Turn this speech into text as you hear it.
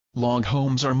Log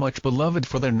homes are much beloved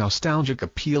for their nostalgic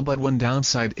appeal, but one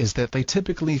downside is that they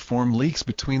typically form leaks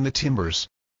between the timbers.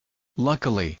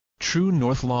 Luckily, True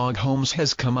North Log Homes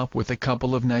has come up with a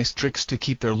couple of nice tricks to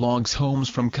keep their logs homes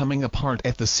from coming apart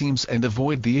at the seams and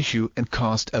avoid the issue and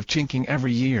cost of chinking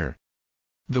every year.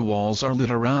 The walls are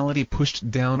literally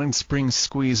pushed down and springs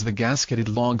squeeze the gasketed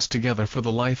logs together for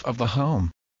the life of the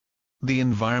home. The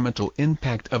environmental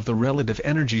impact of the relative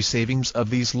energy savings of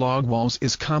these log walls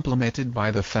is complemented by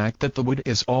the fact that the wood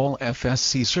is all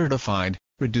FSC certified,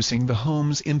 reducing the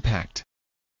home's impact.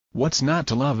 What's not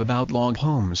to love about log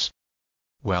homes?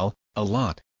 Well, a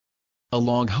lot. A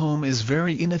log home is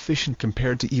very inefficient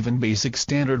compared to even basic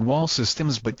standard wall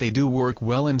systems, but they do work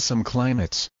well in some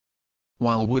climates.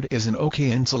 While wood is an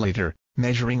okay insulator,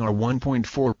 measuring R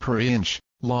 1.4 per inch,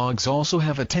 logs also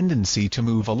have a tendency to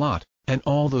move a lot, and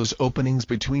all those openings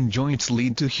between joints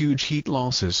lead to huge heat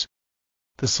losses.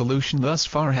 The solution thus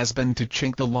far has been to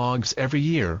chink the logs every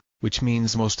year, which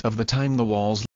means most of the time the walls